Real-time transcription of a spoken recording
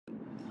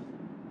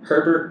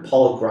Herbert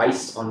Paul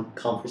Grice on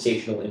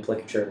Conversational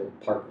Implicature,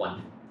 Part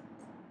 1.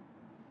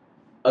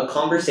 A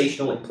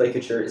conversational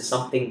implicature is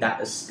something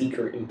that a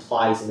speaker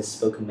implies in a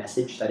spoken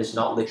message that is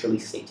not literally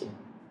stated.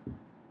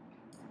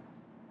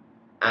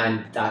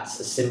 And that's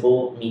a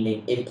symbol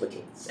meaning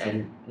implicates.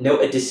 And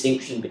note a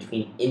distinction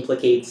between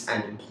implicates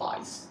and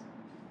implies.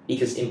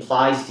 Because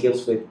implies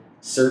deals with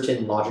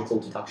certain logical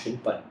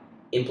deduction, but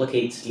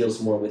implicates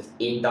deals more with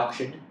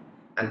induction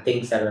and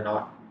things that are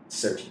not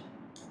certain.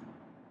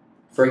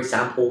 For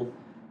example,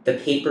 the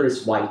paper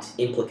is white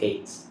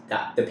implicates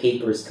that the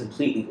paper is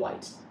completely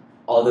white,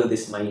 although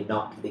this might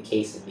not be the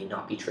case and may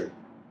not be true.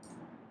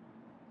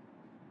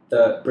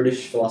 The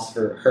British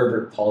philosopher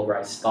Herbert Paul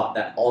Grice thought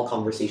that all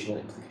conversational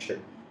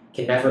implicature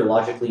can never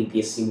logically be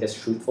assumed as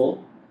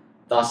truthful,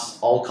 thus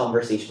all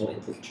conversational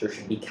implicature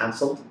should be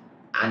cancelled,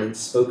 and in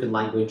spoken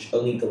language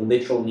only the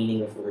literal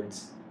meaning of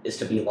words is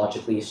to be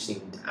logically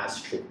assumed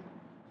as true.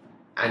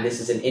 And this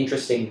is an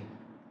interesting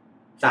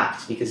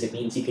fact because it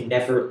means you can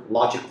never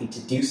logically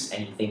deduce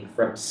anything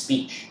from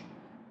speech,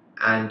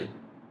 and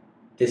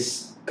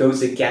this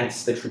goes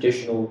against the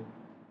traditional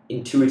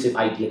intuitive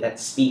idea that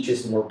speech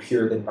is more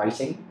pure than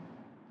writing,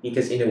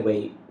 because in a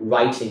way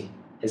writing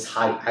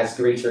has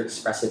greater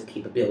expressive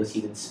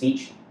capability than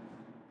speech,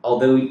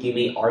 although you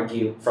may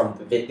argue from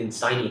the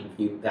Wittgensteinian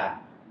view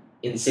that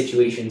in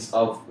situations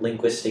of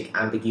linguistic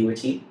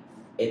ambiguity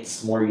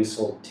it's more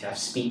useful to have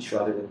speech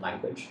rather than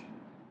language.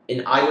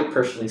 And I would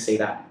personally say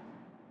that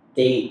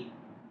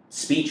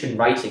speech and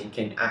writing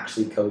can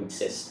actually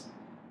coexist,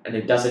 and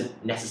it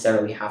doesn't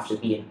necessarily have to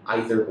be an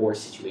either-or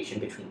situation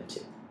between the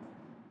two.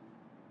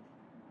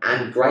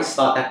 And Grice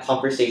thought that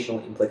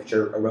conversational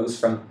implicature arose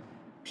from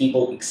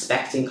people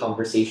expecting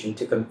conversation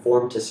to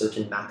conform to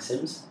certain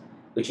maxims,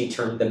 which he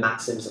termed the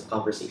maxims of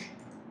conversation.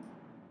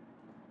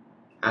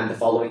 And the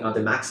following are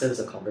the maxims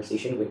of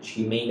conversation, which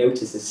you may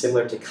notice is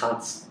similar to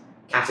Kant's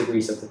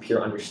categories of the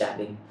pure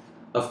understanding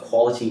of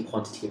quality,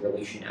 quantity,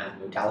 relation, and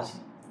modality.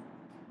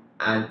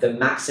 And the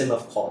maxim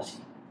of quality.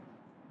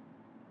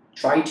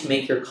 Try to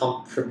make your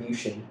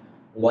contribution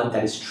one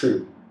that is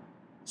true.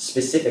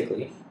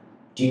 Specifically,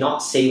 do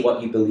not say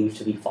what you believe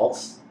to be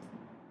false.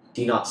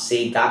 Do not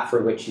say that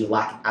for which you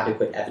lack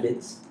adequate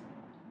evidence.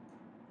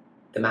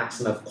 The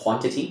maxim of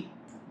quantity.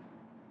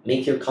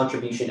 Make your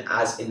contribution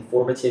as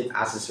informative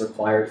as is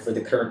required for the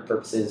current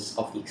purposes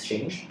of the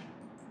exchange.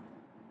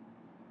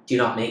 Do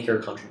not make your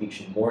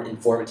contribution more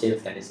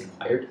informative than is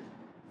required.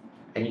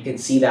 And you can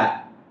see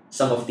that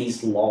some of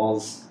these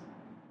laws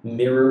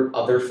mirror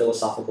other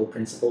philosophical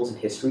principles in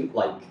history,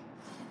 like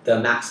the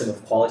maxim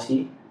of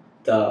quality.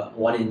 The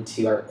 1 and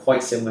 2 are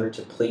quite similar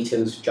to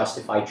Plato's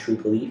justified true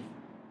belief,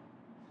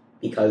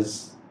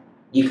 because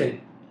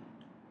it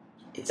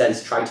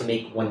says try to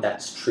make one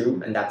that's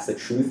true, and that's the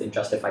truth in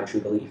justified true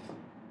belief.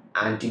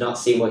 And do not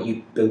say what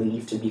you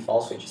believe to be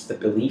false, which is the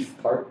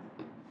belief part,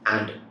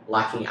 and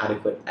lacking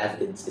adequate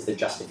evidence is the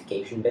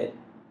justification bit.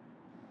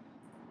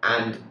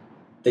 And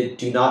the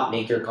do not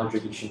make your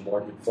contribution more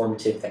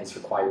informative than is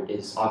required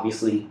is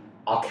obviously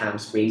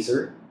Occam's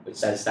razor, which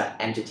says that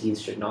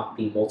entities should not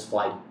be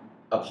multiplied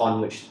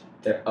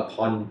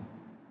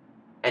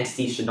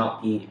entities should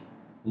not be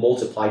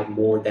multiplied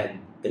more than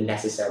the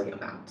necessary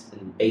amount,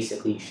 and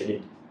basically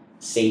shouldn't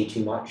say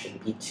too much and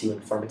be too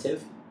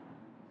informative.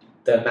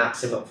 The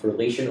maxim of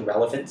relation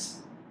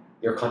relevance,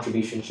 your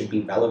contribution should be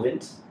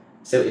relevant.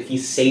 So if you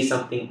say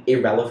something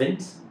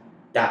irrelevant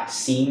that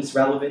seems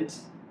relevant,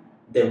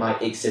 there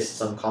might exist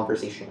some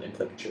conversational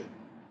implicature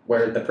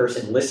where the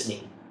person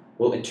listening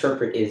will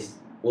interpret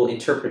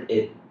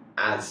it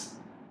as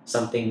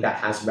something that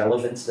has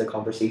relevance to the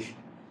conversation,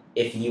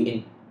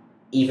 even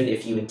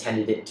if you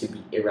intended it to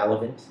be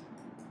irrelevant.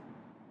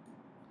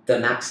 The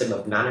maxim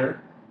of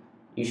manner,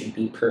 you should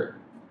be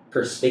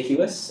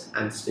perspicuous,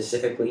 and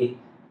specifically,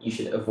 you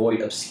should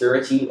avoid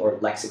obscurity or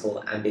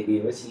lexical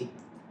ambiguity,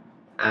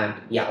 and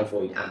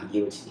avoid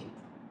ambiguity.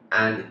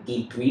 And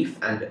be brief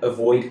and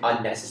avoid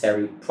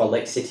unnecessary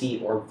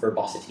prolixity or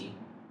verbosity,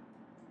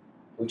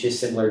 which is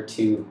similar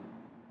to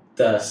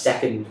the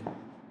second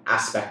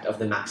aspect of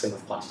the maxim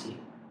of quantity.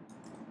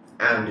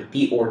 And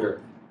be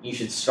ordered. You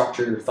should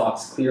structure your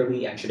thoughts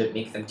clearly and shouldn't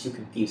make them too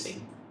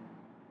confusing.